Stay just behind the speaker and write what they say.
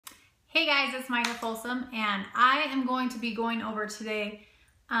Hey guys, it's Micah Folsom, and I am going to be going over today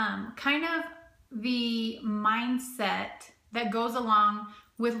kind of the mindset that goes along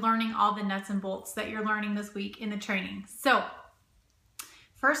with learning all the nuts and bolts that you're learning this week in the training. So,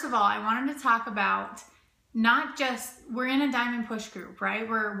 first of all, I wanted to talk about not just, we're in a diamond push group, right?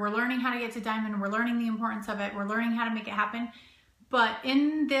 We're learning how to get to diamond, we're learning the importance of it, we're learning how to make it happen. But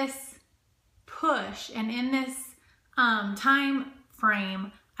in this push and in this time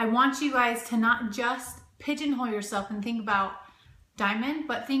frame, I want you guys to not just pigeonhole yourself and think about diamond,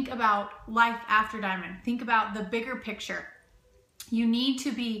 but think about life after diamond. Think about the bigger picture. You need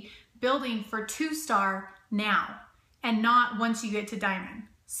to be building for 2-star now and not once you get to diamond.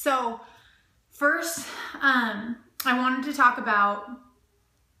 So first, I wanted to talk about,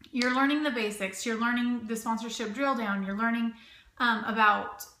 you're learning the basics, you're learning the sponsorship drill down, you're learning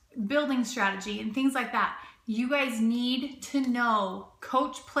about building strategy and things like that. You guys need to know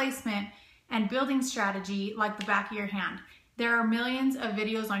coach placement and building strategy like the back of your hand. There are millions of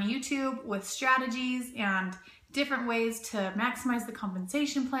videos on YouTube with strategies and different ways to maximize the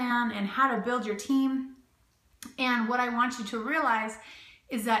compensation plan and how to build your team. And what I want you to realize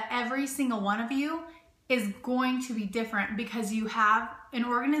is that every single one of you is going to be different because you have an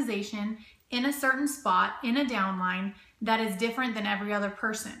organization in a certain spot, in a downline, that is different than every other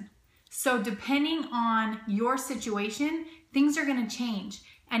person. So depending on your situation, things are going to change,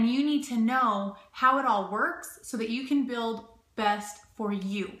 and you need to know how it all works so that you can build best for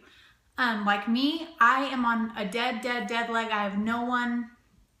you. Like me, I am on a dead leg. I have no one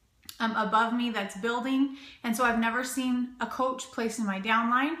above me that's building, and so I've never seen a coach place in my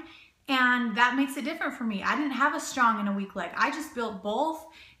downline, and that makes it different for me. I didn't have a strong and a weak leg. I just built both,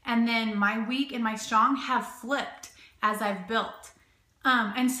 and then my weak and my strong have flipped as I've built.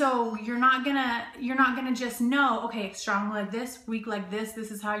 And so you're not gonna just know, okay, strong like this, weak like this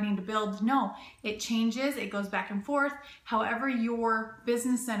is how I need to build. No, it changes, it goes back and forth, however your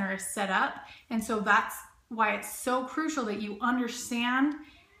business center is set up. And so that's why it's so crucial that you understand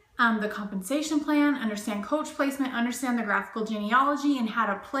the compensation plan, understand coach placement, understand the graphical genealogy and how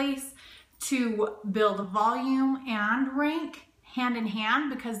to place to build volume and rank hand in hand,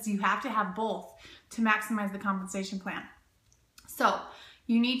 because you have to have both to maximize the compensation plan. So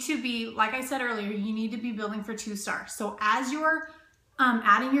you need to be, like I said earlier, you need to be building for 2-star. So as you're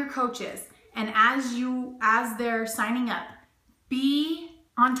adding your coaches and as they're signing up, be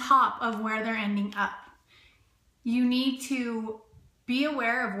on top of where they're ending up. You need to be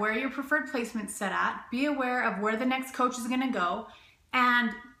aware of where your preferred placement's set at, be aware of where the next coach is gonna go,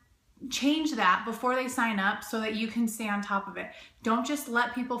 and change that before they sign up so that you can stay on top of it. Don't just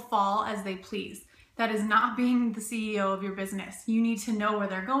let people fall as they please. That is not being the CEO of your business. You need to know where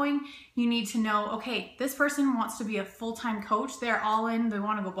they're going. You need to know, okay, this person wants to be a full-time coach. They're all in, they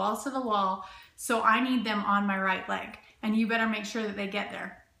want to go balls to the wall. So I need them on my right leg, and you better make sure that they get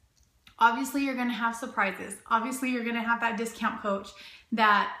there. Obviously, you're going to have surprises. Obviously, you're going to have that discount coach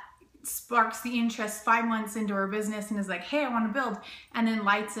that sparks the interest 5 months into her business and is like, hey, I want to build, and then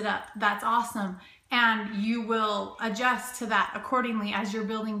lights it up. That's awesome. And you will adjust to that accordingly as you're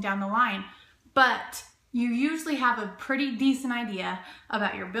building down the line. But you usually have a pretty decent idea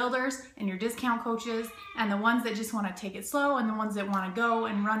about your builders and your discount coaches and the ones that just want to take it slow and the ones that want to go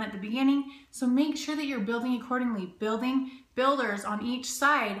and run at the beginning. So make sure that you're building accordingly, building builders on each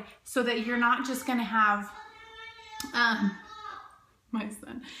side so that you're not just going to have,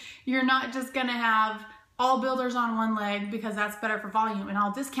 you're not just going to have all builders on one leg because that's better for volume and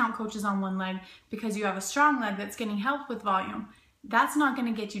all discount coaches on one leg because you have a strong leg that's getting help with volume. That's not going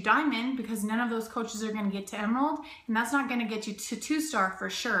to get you diamond because none of those coaches are going to get to emerald, and that's not going to get you to 2-star for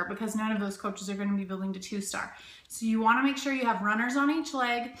sure because none of those coaches are going to be building to 2-star. So you want to make sure you have runners on each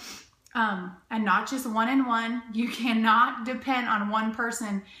leg and not just one and one. You cannot depend on one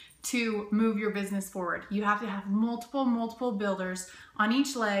person to move your business forward. You have to have multiple builders on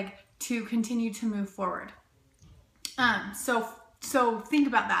each leg to continue to move forward. So think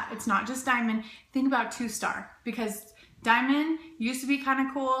about that. It's not just diamond. Think about 2-star because diamond used to be kind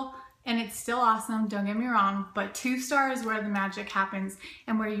of cool and it's still awesome, don't get me wrong, but 2-star is where the magic happens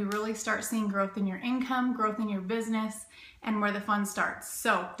and where you really start seeing growth in your income, growth in your business, and where the fun starts.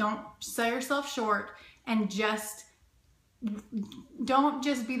 So don't sell yourself short and don't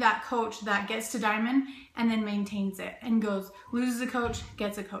just be that coach that gets to diamond and then maintains it and goes, loses a coach,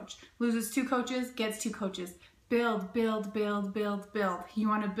 gets a coach, loses 2 coaches, gets 2 coaches. Build. You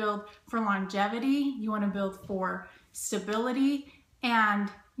want to build for longevity, you want to build for stability, and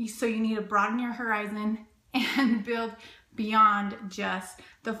so you need to broaden your horizon and build beyond just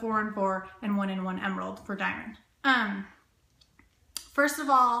the 4 and 4 and 1 and 1 emerald for diamond. First of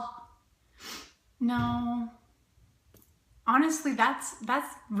all, no. Honestly, that's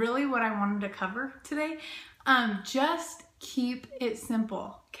really what I wanted to cover today. Just keep it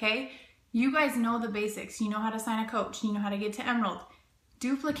simple, okay? You guys know the basics. You know how to sign a coach. You know how to get to Emerald.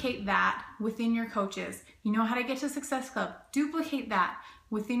 Duplicate that within your coaches. You know how to get to Success Club. Duplicate that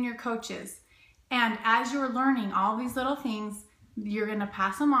within your coaches. And as you're learning all these little things, you're going to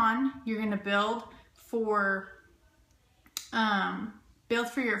pass them on. You're going to build for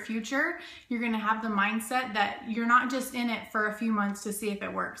your future. You're going to have the mindset that you're not just in it for a few months to see if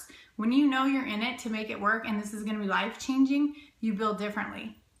it works. When you know you're in it to make it work and this is going to be life-changing, you build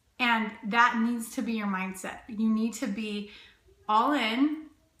differently. And that needs to be your mindset. You need to be all in.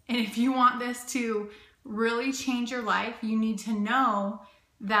 And if you want this to really change your life, you need to know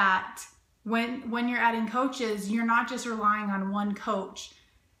that when you're adding coaches, you're not just relying on one coach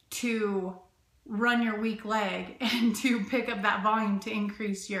to run your weak leg and to pick up that volume to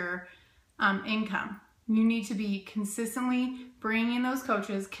increase your income. You need to be consistently bringing in those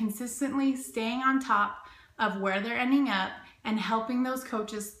coaches, consistently staying on top of where they're ending up and helping those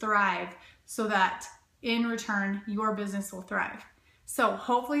coaches thrive so that in return, your business will thrive. So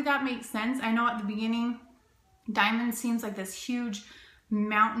hopefully that makes sense. I know at the beginning, Diamond seems like this huge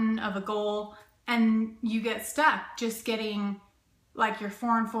mountain of a goal and you get stuck just getting like your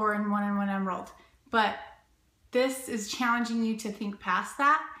 4 and 4 and 1 and 1 Emerald. But this is challenging you to think past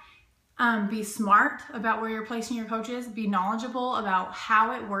that. Be smart about where you're placing your coaches. Be knowledgeable about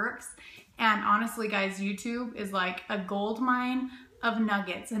how it works. And honestly, guys, YouTube is like a gold mine of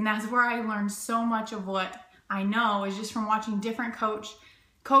nuggets. And that's where I learned so much of what I know is just from watching different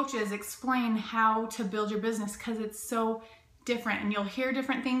coaches explain how to build your business, because it's so different. And you'll hear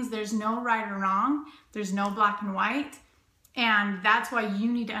different things. There's no right or wrong. There's no black and white. And that's why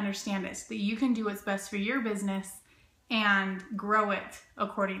you need to understand it, so that you can do what's best for your business and grow it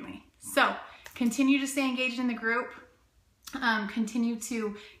accordingly. So continue to stay engaged in the group. Continue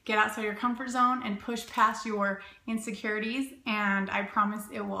to get outside your comfort zone and push past your insecurities. And I promise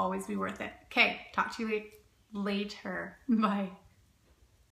it will always be worth it. Okay, talk to you later. Bye.